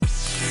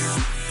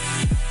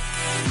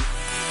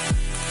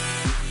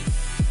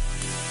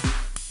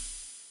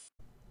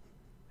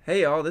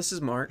Hey y'all, this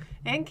is Mark.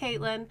 And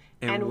Caitlin.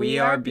 And we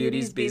are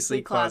Beauty's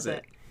Beastly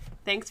Closet.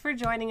 Thanks for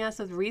joining us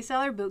with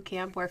Reseller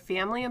Bootcamp, where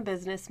family and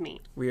business meet.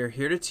 We are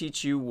here to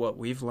teach you what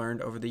we've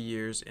learned over the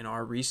years in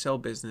our resale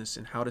business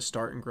and how to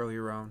start and grow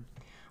your own.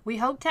 We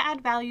hope to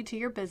add value to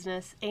your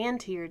business and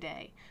to your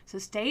day. So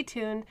stay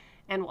tuned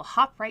and we'll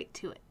hop right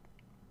to it.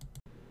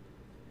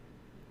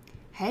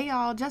 Hey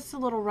y'all, just a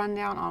little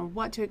rundown on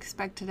what to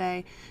expect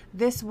today.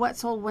 This What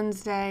Sold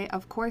Wednesday,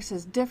 of course,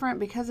 is different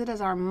because it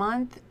is our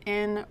month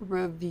in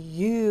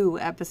review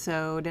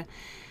episode.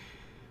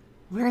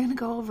 We're going to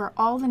go over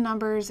all the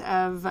numbers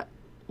of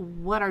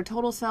what our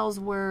total sales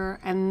were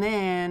and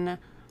then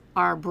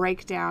our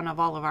breakdown of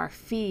all of our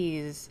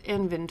fees,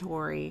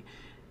 inventory,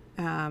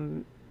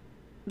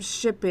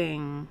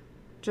 shipping,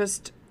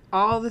 just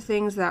all the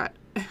things that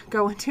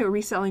go into a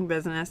reselling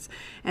business,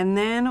 and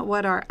then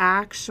what our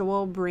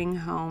actual bring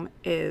home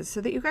is so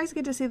that you guys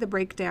get to see the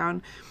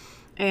breakdown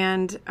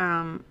and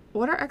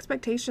what our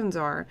expectations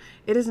are.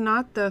 It is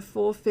not the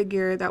full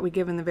figure that we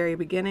give in the very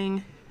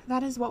beginning.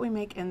 That is what we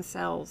make in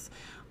sales.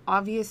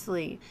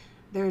 Obviously,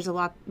 there's a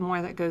lot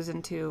more that goes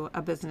into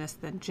a business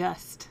than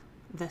just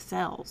the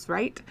sales,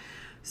 right?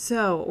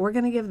 So we're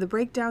going to give the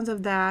breakdowns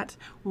of that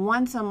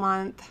once a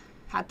month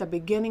at the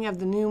beginning of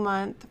the new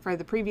month for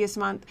the previous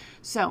month.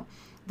 So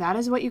that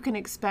is what you can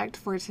expect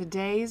for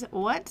today's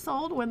What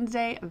Sold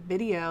Wednesday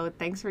video.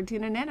 Thanks for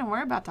tuning in, and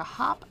we're about to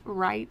hop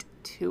right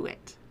to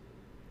it.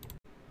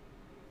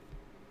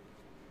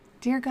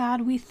 Dear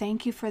God, we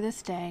thank you for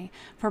this day,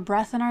 for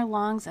breath in our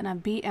lungs and a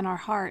beat in our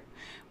heart.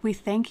 We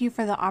thank you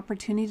for the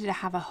opportunity to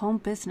have a home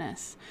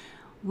business.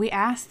 We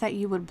ask that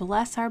you would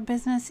bless our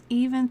business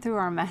even through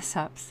our mess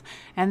ups,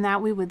 and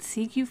that we would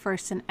seek you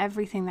first in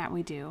everything that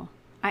we do.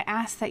 I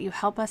ask that you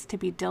help us to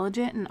be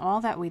diligent in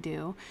all that we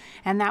do,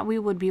 and that we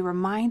would be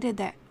reminded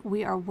that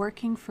we are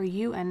working for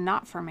you and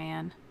not for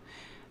man.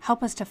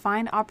 Help us to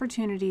find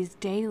opportunities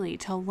daily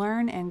to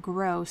learn and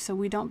grow so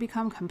we don't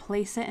become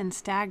complacent and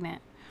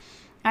stagnant.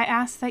 I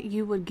ask that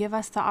you would give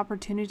us the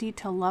opportunity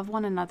to love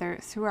one another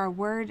through our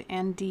word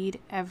and deed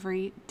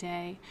every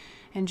day.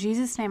 In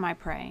Jesus' name I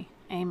pray.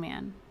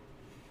 Amen.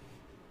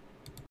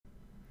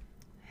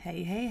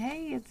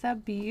 Hey, it's a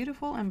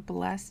beautiful and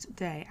blessed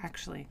day.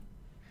 Actually,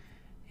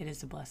 it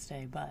is a blessed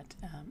day, but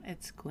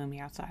it's gloomy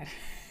outside.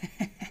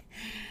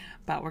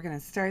 But we're going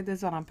to start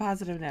this on a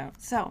positive note.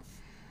 So,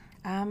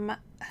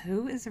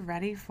 who is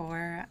ready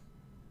for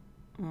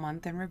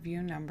month in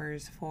review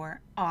numbers for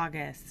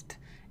August?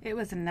 It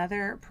was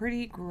another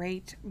pretty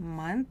great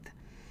month.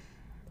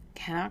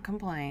 Cannot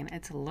complain.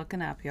 It's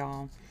looking up,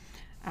 y'all.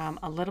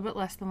 A little bit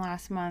less than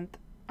last month.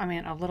 A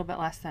little bit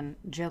less than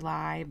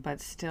July, but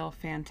still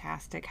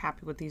fantastic.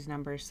 Happy with these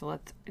numbers. So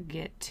let's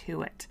get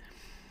to it.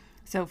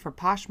 So for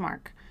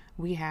Poshmark,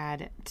 we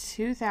had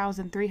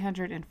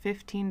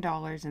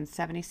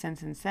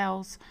 $2,315.70 in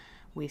sales.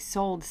 We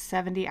sold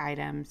 70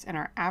 items, and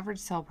our average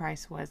sale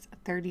price was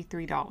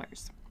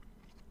 $33.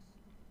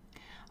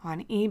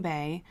 On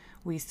eBay,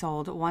 we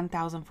sold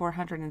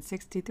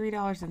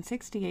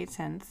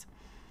 $1,463.68,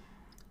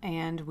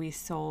 and we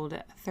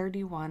sold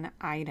 31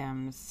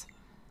 items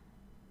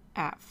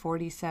at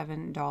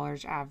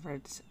 $47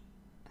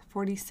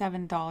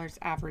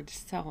 average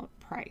sale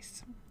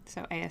price,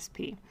 so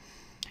ASP.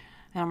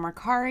 Now,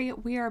 Mercari,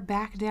 we are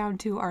back down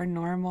to our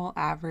normal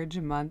average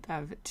month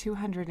of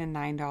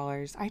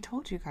 $209. I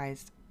told you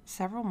guys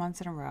several months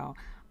in a row,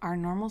 our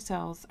normal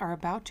sales are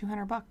about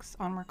 $200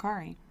 on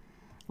Mercari.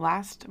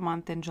 Last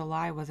month in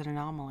July was an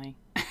anomaly.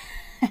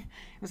 It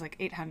was like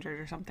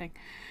 800 or something,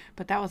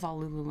 but that was all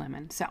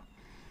Lululemon. So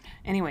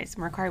anyways,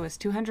 Mercari was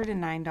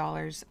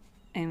 $209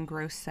 in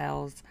gross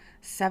sales,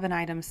 7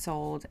 items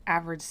sold,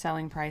 average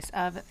selling price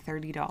of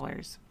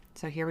 $30.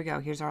 So here we go.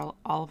 Here's all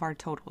of our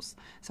totals.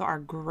 So our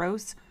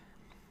gross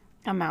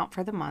amount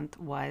for the month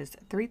was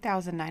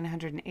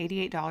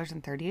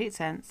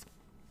 $3,988.38.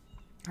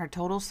 Our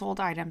total sold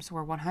items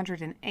were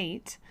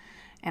 108,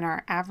 and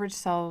our average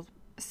sell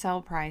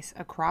price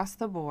across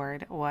the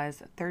board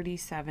was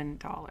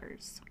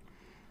 $37.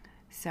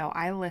 So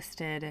I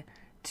listed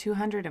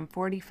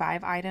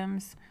 245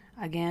 items,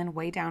 again,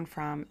 way down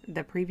from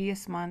the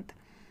previous month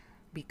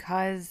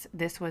because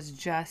this was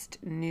just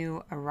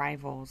new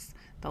arrivals.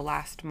 The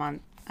last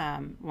month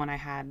when I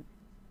had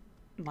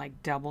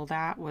like double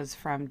that was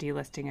from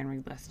delisting and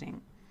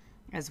relisting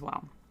as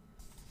well.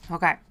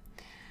 Okay,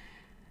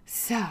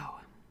 so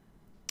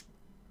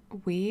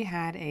we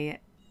had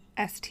a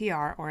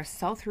STR, or a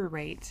sell-through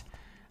rate,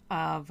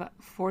 of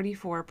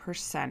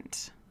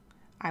 44%.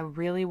 I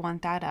really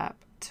want that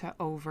up to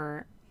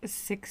over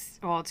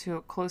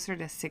to closer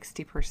to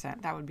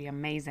 60%. That would be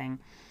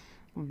amazing.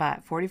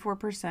 But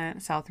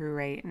 44% sell-through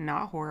rate,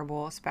 not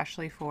horrible,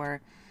 especially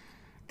for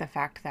the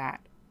fact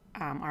that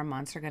our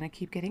months are going to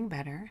keep getting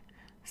better.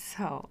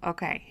 So,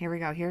 okay, here we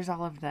go. Here's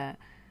all of the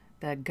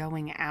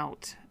going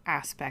out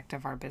aspect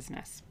of our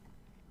business.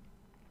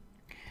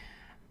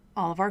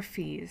 All of our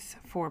fees.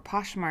 For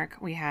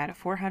Poshmark, we had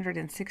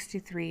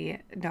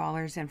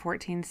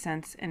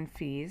 $463.14 in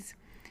fees.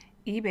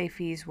 eBay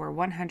fees were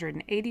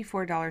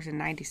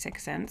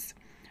 $184.96.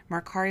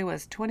 Mercari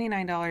was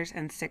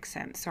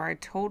 $29.06. So our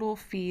total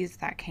fees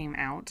that came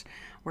out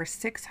were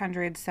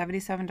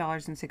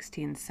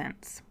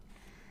 $677.16.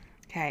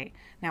 Okay,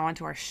 now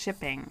onto our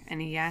shipping.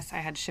 And yes, I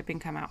had shipping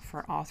come out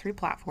for all three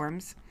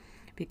platforms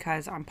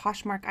because on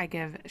Poshmark I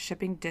give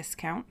shipping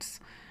discounts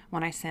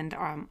when I send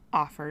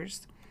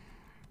offers.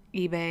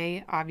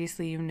 eBay,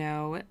 obviously,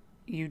 you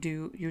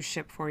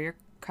ship for your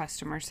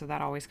customers, so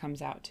that always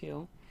comes out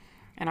too.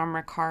 And on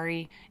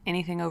Mercari,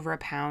 anything over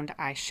 £1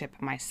 I ship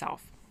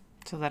myself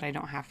so that I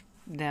don't have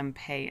them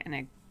pay in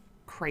a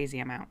crazy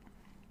amount.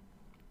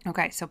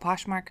 Okay, so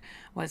Poshmark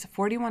was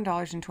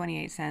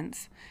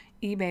 $41.28,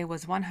 eBay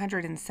was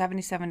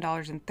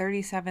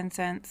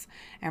 $177.37,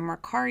 and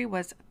Mercari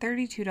was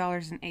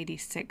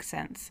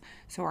 $32.86.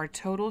 So our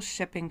total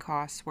shipping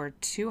costs were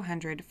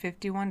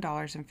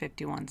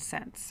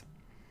 $251.51.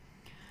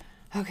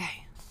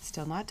 Okay,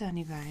 still not done,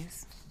 you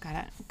guys. Got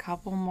a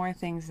couple more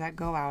things that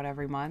go out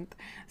every month.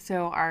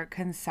 So our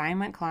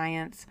consignment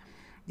clients,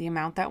 the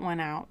amount that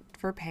went out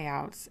for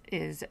payouts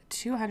is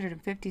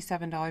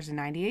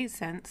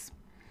 $257.98.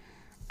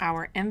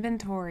 Our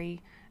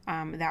inventory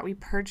that we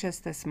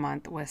purchased this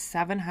month was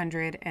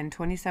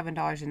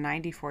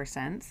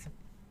 $727.94.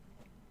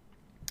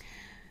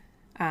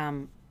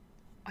 I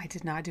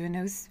did not do a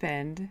no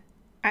spend.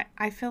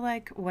 I feel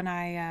like when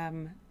I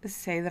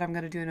say that I'm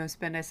going to do a no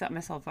spend, I set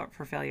myself up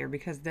for failure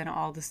because then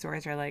all the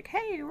stores are like,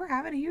 hey, we're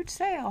having a huge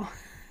sale.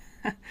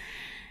 And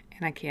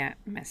I can't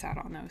miss out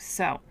on those.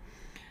 So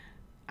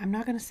I'm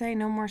not going to say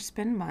no more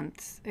spend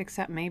months,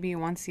 except maybe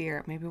once a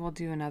year. Maybe we'll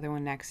do another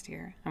one next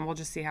year and we'll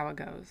just see how it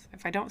goes.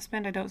 If I don't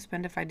spend, I don't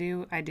spend. If I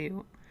do, I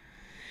do.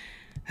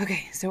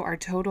 Okay, so our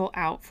total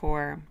out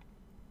for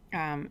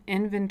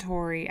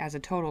inventory as a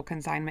total,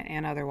 consignment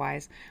and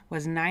otherwise,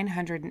 was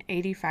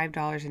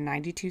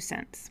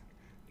 $985.92.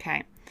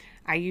 Okay,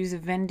 I use a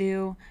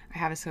Vendoo. I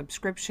have a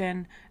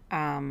subscription.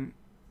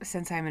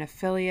 Since I'm an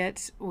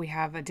affiliate, we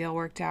have a deal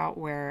worked out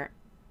where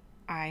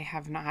I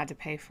have not had to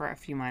pay for a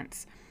few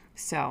months.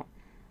 So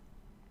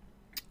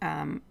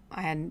I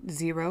had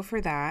 $0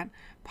 for that.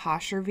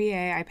 Posher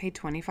VA, I paid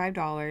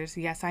 $25.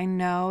 Yes, I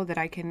know that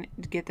I can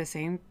get the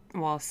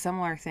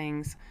similar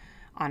things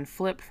on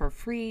Flip for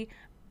free,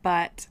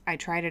 but I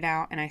tried it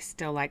out and I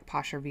still like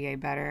Posher VA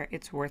better.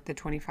 It's worth the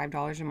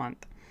 $25 a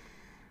month.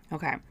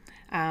 Okay.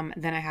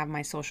 Then I have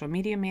my social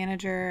media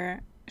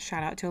manager.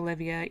 Shout out to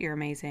Olivia. You're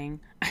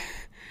amazing.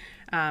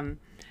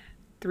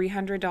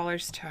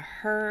 $300 to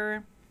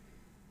her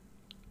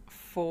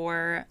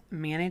for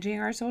managing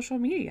our social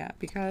media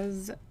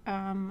because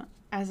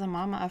as a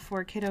mama of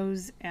 4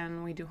 kiddos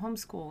and we do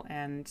homeschool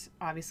and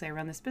obviously I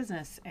run this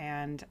business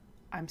and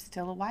I'm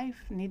still a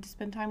wife, need to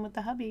spend time with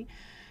the hubby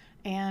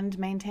and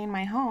maintain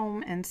my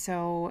home. And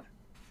so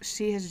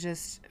she has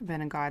just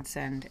been a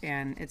godsend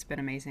and it's been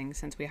amazing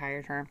since we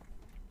hired her.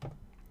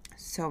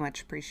 So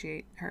much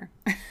appreciate her.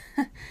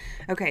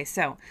 Okay,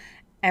 so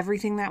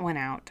everything that went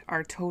out,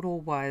 our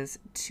total was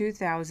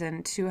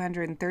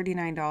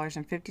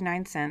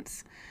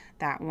 $2,239.59.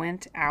 That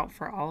went out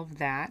for all of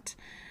that.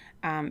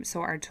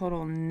 So our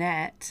total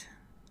net,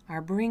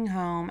 our bring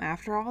home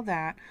after all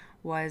that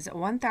was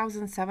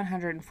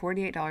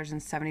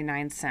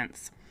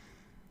 $1,748.79.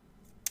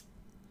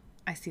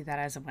 I see that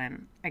as a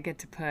win. I get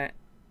to put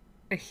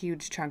a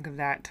huge chunk of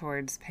that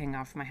towards paying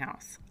off my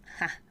house.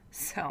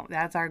 So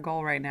that's our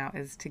goal right now,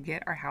 is to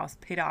get our house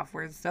paid off.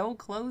 We're so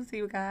close,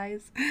 you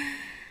guys.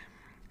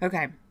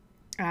 Okay.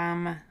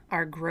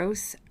 Our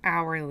gross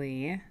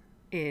hourly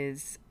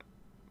is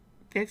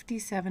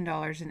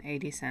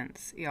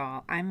 $57.80.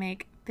 Y'all, I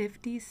make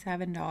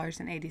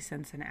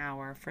 $57.80 an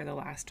hour for the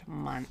last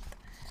month.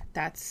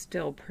 That's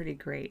still pretty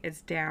great.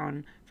 It's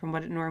down from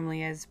what it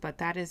normally is, but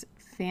that is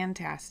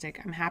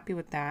fantastic. I'm happy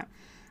with that.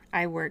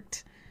 I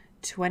worked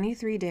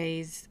 23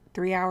 days,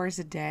 3 hours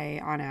a day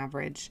on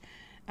average.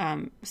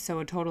 So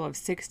a total of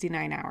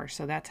 69 hours.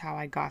 So that's how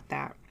I got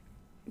that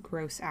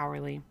gross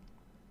hourly.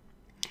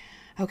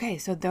 Okay,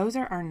 so those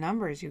are our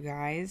numbers, you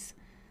guys.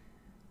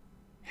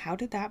 How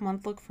did that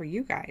month look for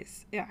you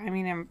guys? Yeah, I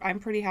mean, I'm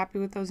pretty happy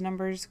with those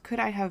numbers. Could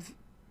I have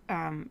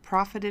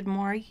profited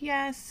more?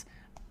 Yes,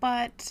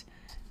 but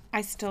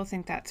I still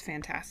think that's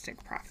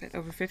fantastic profit.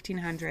 Over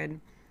 $1,500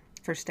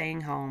 for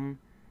staying home.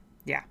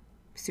 Yeah,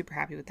 super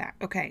happy with that.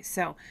 Okay,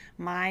 so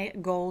my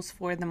goals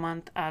for the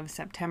month of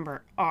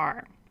September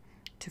are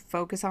to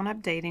focus on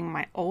updating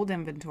my old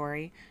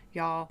inventory.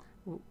 Y'all,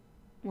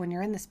 when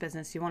you're in this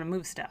business, you want to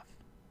move stuff.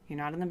 You're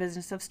not in the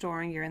business of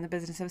storing, you're in the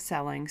business of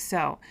selling.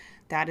 So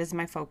that is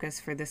my focus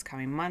for this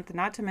coming month.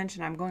 Not to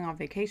mention I'm going on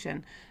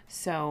vacation.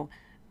 So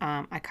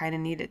I kind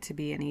of need it to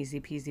be an easy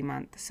peasy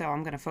month. So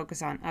I'm going to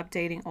focus on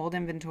updating old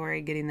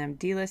inventory, getting them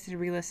delisted,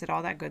 relisted,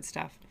 all that good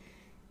stuff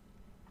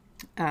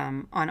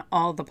on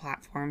all the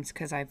platforms,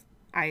 because I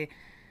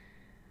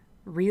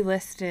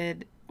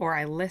relisted, or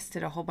I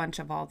listed a whole bunch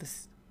of all the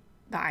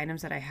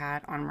items that I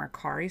had on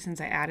Mercari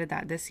since I added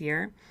that this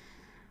year.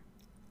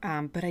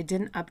 But I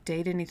didn't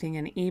update anything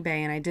in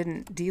eBay, and I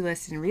didn't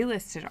delist and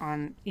relist it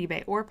on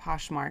eBay or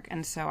Poshmark.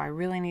 And so I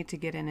really need to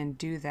get in and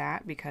do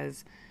that,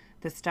 because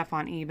The stuff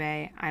on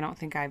eBay, I don't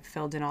think I've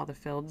filled in all the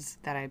fields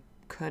that I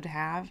could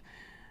have,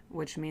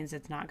 which means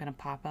it's not going to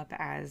pop up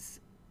as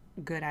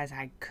good as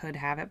I could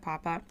have it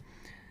pop up.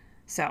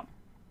 So,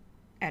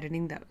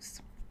 editing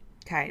those.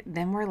 Okay,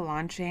 then we're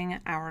launching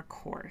our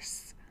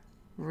course.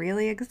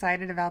 Really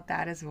excited about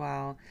that as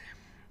well.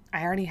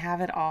 I already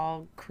have it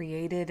all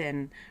created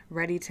and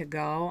ready to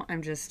go.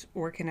 I'm just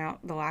working out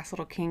the last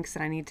little kinks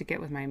that I need to get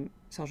with my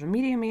social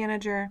media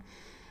manager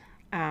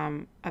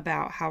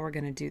about how we're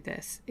going to do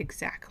this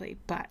exactly.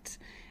 But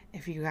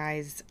if you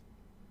guys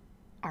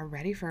are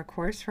ready for a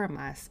course from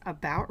us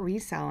about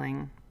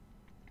reselling,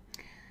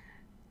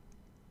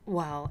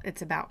 well,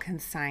 it's about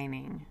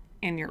consigning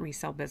in your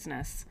resale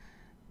business.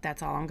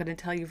 That's all I'm going to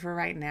tell you for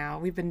right now.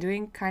 We've been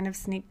doing kind of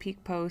sneak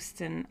peek posts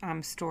and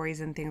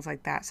stories and things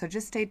like that. So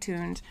just stay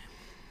tuned.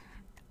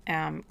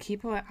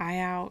 Keep an eye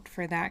out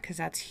for that because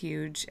that's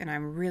huge. And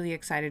I'm really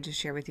excited to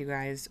share with you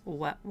guys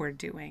what we're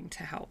doing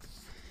to help.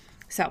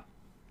 So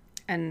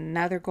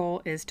another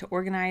goal is to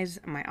organize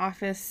my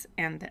office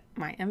and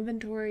my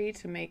inventory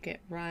to make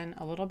it run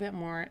a little bit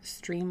more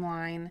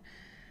streamlined,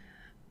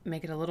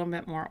 make it a little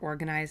bit more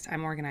organized.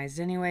 I'm organized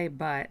anyway,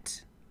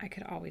 but I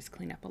could always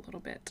clean up a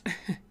little bit.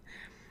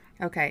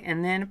 Okay,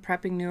 and then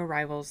prepping new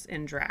arrivals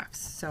in drafts.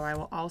 So I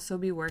will also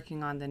be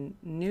working on the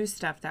new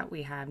stuff that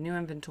we have, new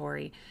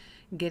inventory,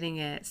 getting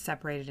it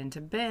separated into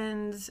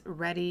bins,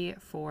 ready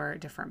for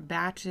different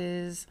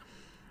batches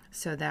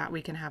so that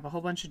we can have a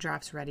whole bunch of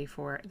drafts ready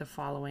for the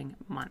following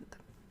month.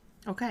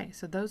 Okay,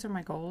 so those are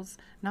my goals.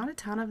 Not a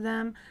ton of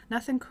them,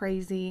 nothing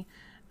crazy,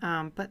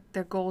 but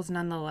they're goals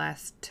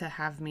nonetheless to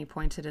have me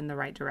pointed in the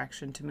right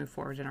direction to move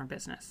forward in our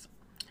business.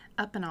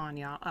 Up and on,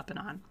 y'all, up and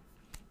on.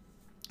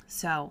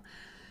 So,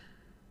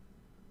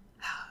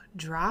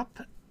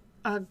 drop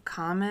a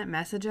comment,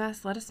 message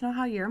us, let us know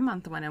how your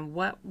month went and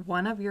what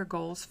one of your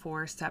goals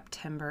for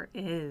September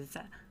is.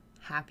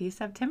 Happy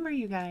September,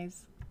 you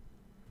guys.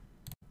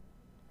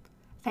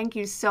 Thank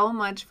you so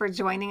much for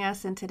joining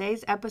us in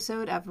today's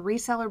episode of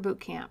Reseller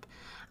Bootcamp.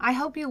 I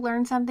hope you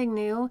learned something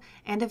new,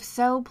 and if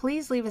so,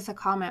 please leave us a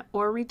comment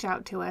or reach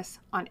out to us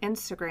on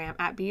Instagram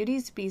at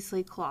Beauty's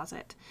Beastly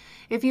Closet.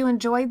 If you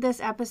enjoyed this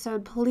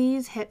episode,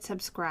 please hit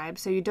subscribe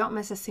so you don't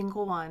miss a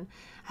single one.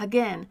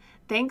 Again,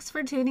 thanks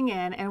for tuning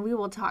in, and we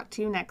will talk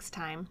to you next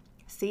time.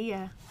 See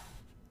ya.